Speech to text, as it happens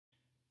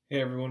Hey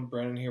everyone,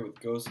 Brandon here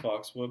with Ghost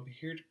Fox Web,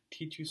 here to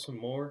teach you some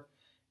more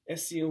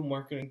SEO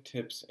marketing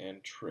tips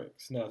and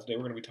tricks. Now today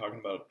we're going to be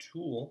talking about a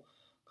tool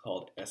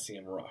called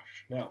SEM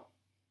Rush. Now,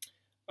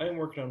 I am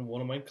working on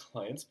one of my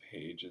clients'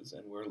 pages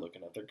and we're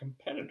looking at their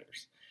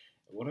competitors.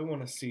 And what I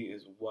want to see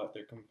is what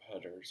their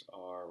competitors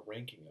are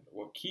ranking under,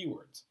 what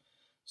keywords.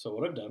 So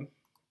what I've done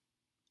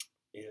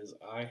is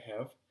I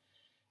have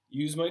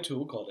used my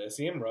tool called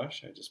SEM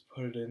Rush. I just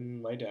put it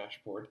in my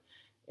dashboard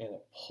and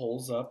it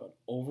pulls up an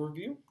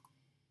overview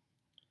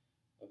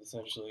of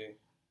essentially,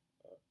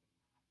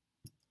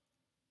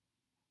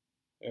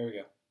 there we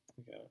go,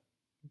 we got it.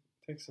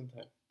 Takes some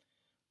time.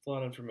 It's a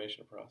lot of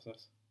information to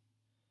process.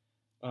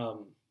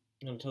 And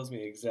it tells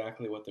me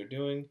exactly what they're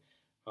doing,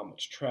 how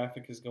much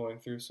traffic is going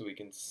through, so we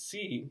can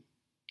see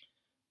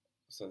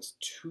since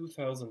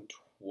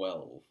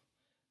 2012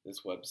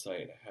 this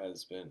website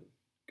has been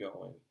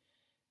going.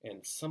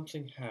 And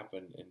something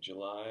happened in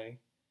July,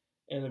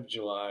 end of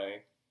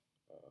July,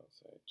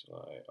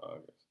 July,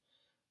 August,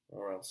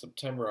 around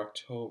September,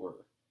 October,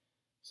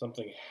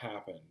 something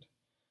happened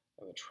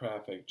and the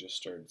traffic just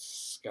started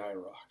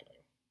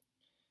skyrocketing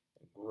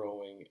and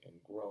growing and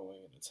growing.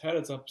 And it's had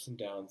its ups and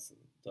downs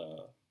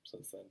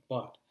since then.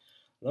 But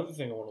another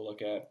thing I want to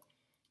look at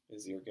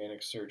is the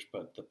organic search,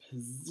 but the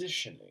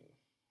positioning.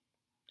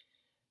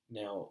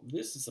 Now,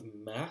 this is a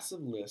massive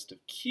list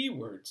of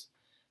keywords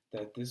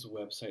that this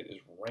website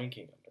is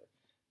ranking under.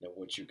 Now,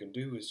 what you can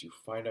do is you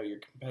find out your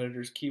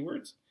competitors'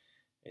 keywords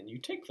and you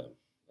take them.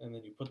 And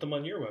then you put them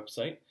on your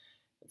website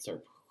and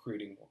start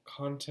creating more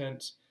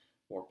content,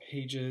 more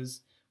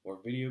pages, more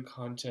video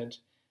content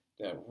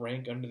that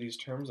rank under these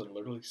terms and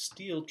literally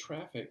steal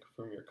traffic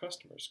from your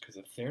customers. Because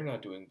if they're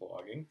not doing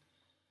blogging,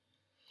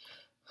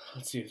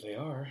 let's see if they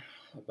are,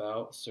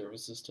 about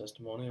services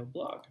testimonial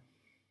blog.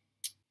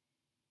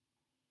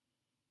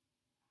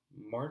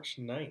 March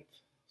 9th.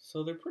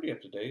 So they're pretty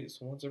up to date.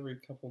 So once every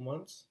couple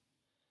months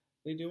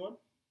they do one.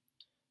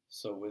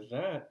 So with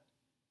that,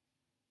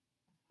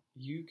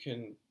 you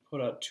can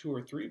put out 2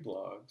 or 3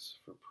 blogs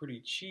for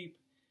pretty cheap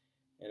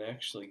and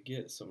actually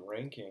get some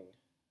ranking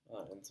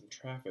and some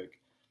traffic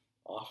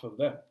off of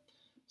them.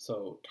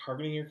 So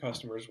targeting your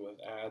customers with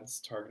ads,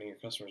 targeting your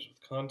customers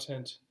with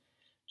content,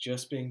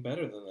 just being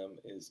better than them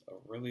is a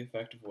really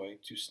effective way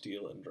to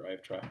steal and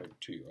drive traffic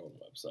to your own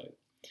website.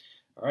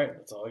 All right,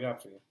 that's all I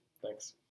got for you. Thanks.